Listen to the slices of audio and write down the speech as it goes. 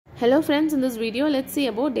Hello friends, in this video let's see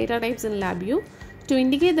about data types in LabVIEW. To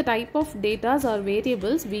indicate the type of data or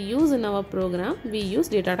variables we use in our program, we use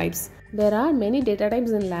data types. There are many data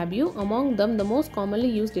types in LabVIEW. Among them, the most commonly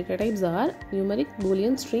used data types are numeric,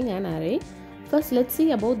 boolean, string and array. First, let's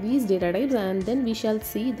see about these data types and then we shall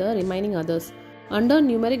see the remaining others. Under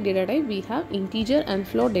numeric data type, we have integer and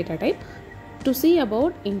float data type. To see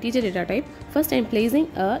about integer data type, first I am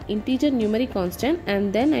placing a integer numeric constant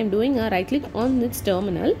and then I am doing a right click on its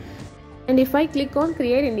terminal, and if I click on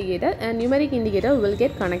create indicator, a numeric indicator will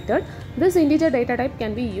get connected. This integer data type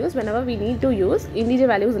can be used whenever we need to use integer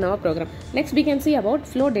values in our program. Next we can see about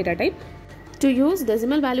float data type. To use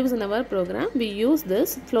decimal values in our program, we use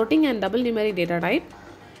this floating and double numeric data type.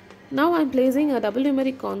 Now I am placing a double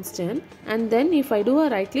numeric constant and then if I do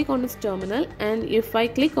a right click on its terminal and if I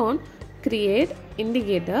click on create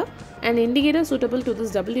indicator, an indicator suitable to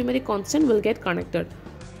this double numeric constant will get connected.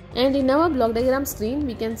 And in our block diagram screen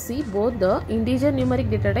we can see both the integer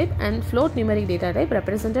numeric data type and float numeric data type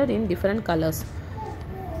represented in different colors.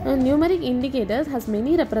 And numeric indicators has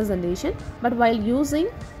many representation, but while using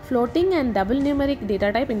floating and double numeric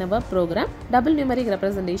data type in our program, double numeric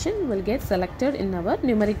representation will get selected in our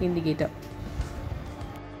numeric indicator.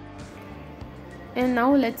 And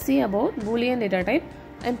now let's see about boolean data type.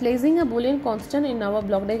 I am placing a boolean constant in our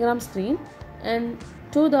block diagram screen, and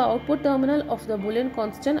to the output terminal of the boolean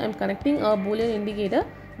constant I am connecting a boolean indicator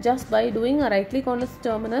just by doing a right click on its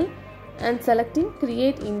terminal and selecting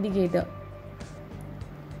create indicator.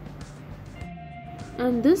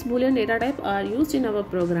 And this boolean data type are used in our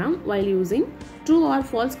program while using true or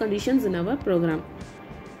false conditions in our program.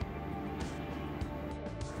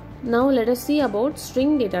 Now let us see about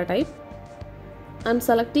string data type. I am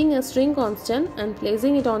selecting a string constant and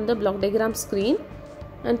placing it on the block diagram screen,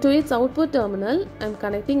 and to its output terminal I am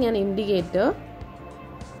connecting an indicator.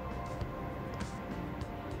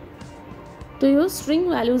 To use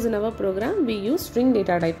string values in our program, we use string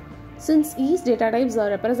data type. Since each data types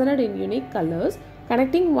are represented in unique colors,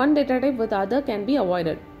 connecting one data type with other can be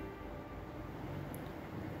avoided.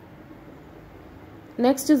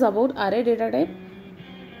 Next is about array data type.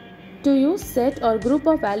 To use set or group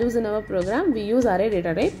of values in our program, we use array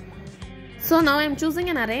data type. So now I am choosing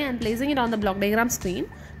an array and placing it on the block diagram screen,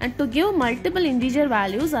 and to give multiple integer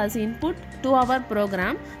values as input to our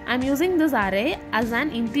program, I am using this array as an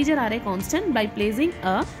integer array constant by placing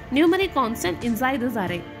a numeric constant inside this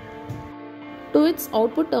array. To its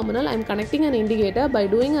output terminal, I am connecting an indicator by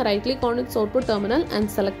doing a right click on its output terminal and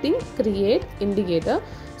selecting create indicator,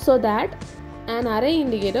 so that an array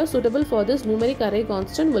indicator suitable for this numeric array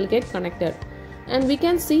constant will get connected. And we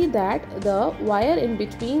can see that the wire in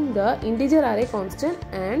between the integer array constant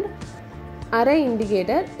and array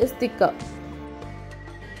indicator is thicker.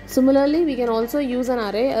 Similarly, we can also use an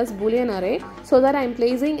array as boolean array, so that I am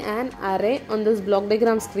placing an array on this block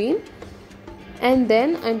diagram screen and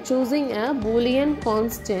then I am choosing a boolean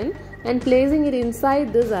constant and placing it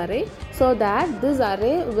inside this array, so that this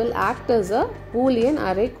array will act as a boolean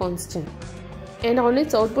array constant. And on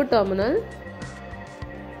its output terminal,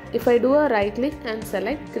 if I do a right click and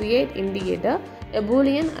select create indicator, a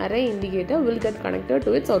boolean array indicator will get connected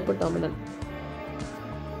to its output terminal.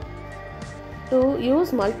 To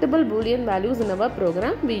use multiple boolean values in our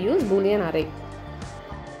program, we use boolean array.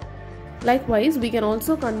 Likewise, we can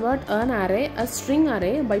also convert an array as string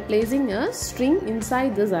array by placing a string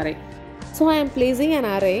inside this array. So I am placing an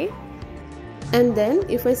array, and then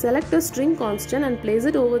if I select a string constant and place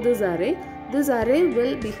it over this array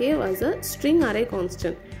will behave as a string array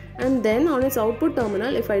constant. And then on its output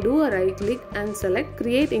terminal, if I do a right click and select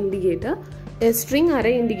create indicator, a string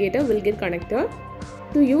array indicator will get connected.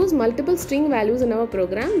 To use multiple string values in our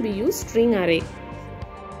program, we use string array.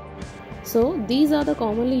 So these are the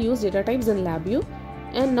commonly used data types in LabVIEW,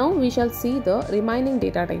 and now we shall see the remaining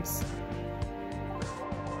data types.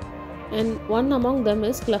 And one among them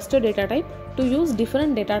is cluster data type. To use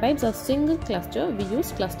different data types as single cluster, we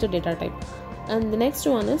use cluster data type. And the next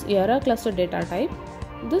one is error cluster data type.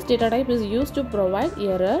 This data type is used to provide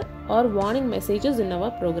error or warning messages in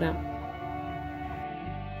our program.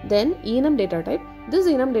 Then enum data type. This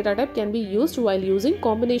enum data type can be used while using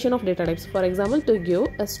combination of data types. For example, to give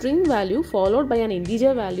a string value followed by an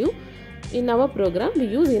integer value in our program, we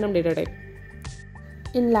use enum data type.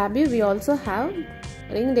 In LabVIEW, we also have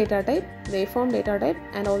ring data type, waveform data type,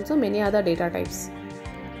 and also many other data types.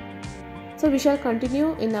 So we shall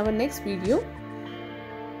continue in our next video.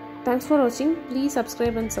 Thanks for watching. Please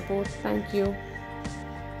subscribe and support. Thank you.